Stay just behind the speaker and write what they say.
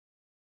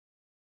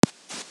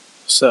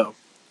So,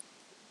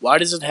 why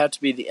does it have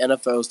to be the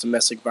NFL's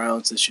domestic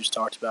violence issues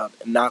talked about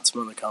and not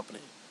some other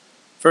company?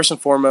 First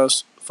and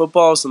foremost,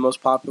 football is the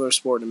most popular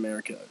sport in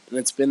America, and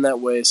it's been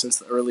that way since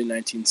the early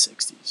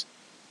 1960s.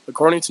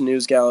 According to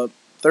News Gallup,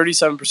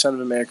 37%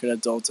 of American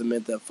adults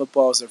admit that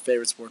football is their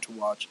favorite sport to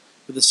watch,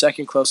 with the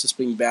second closest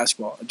being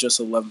basketball at just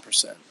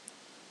 11%.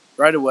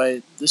 Right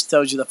away, this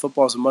tells you that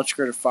football has a much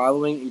greater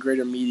following and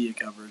greater media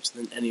coverage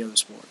than any other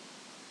sport.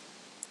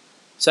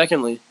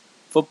 Secondly,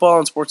 football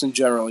and sports in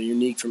general are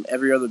unique from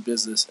every other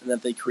business in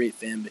that they create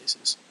fan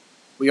bases.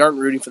 We aren't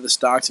rooting for the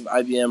stocks of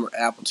IBM or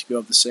Apple to go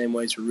up the same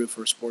way as we root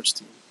for a sports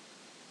team.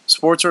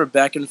 Sports are a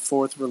back and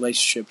forth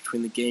relationship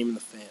between the game and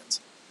the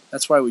fans.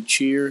 That's why we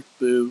cheer,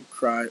 boo,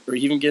 cry, or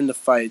even get into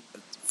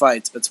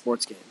fights at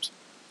sports games.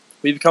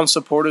 We become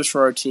supporters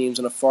for our teams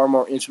in a far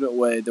more intimate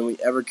way than we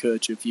ever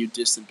could to a few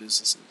distant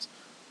businesses.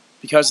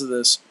 Because of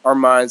this, our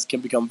minds can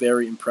become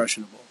very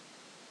impressionable.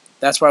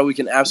 That's why we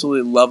can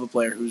absolutely love a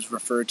player who's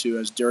referred to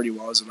as dirty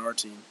while he's on our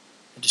team.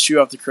 And to shoot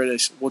off the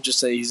critics, we'll just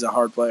say he's a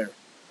hard player.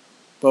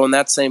 But when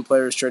that same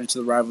player is traded to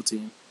the rival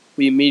team,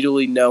 we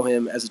immediately know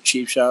him as a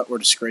cheap shot or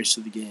disgrace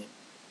to the game.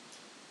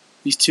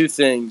 These two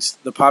things,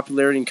 the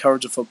popularity and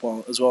coverage of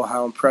football, as well as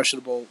how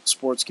impressionable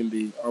sports can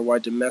be, are why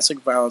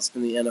domestic violence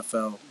in the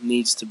NFL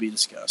needs to be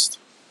discussed.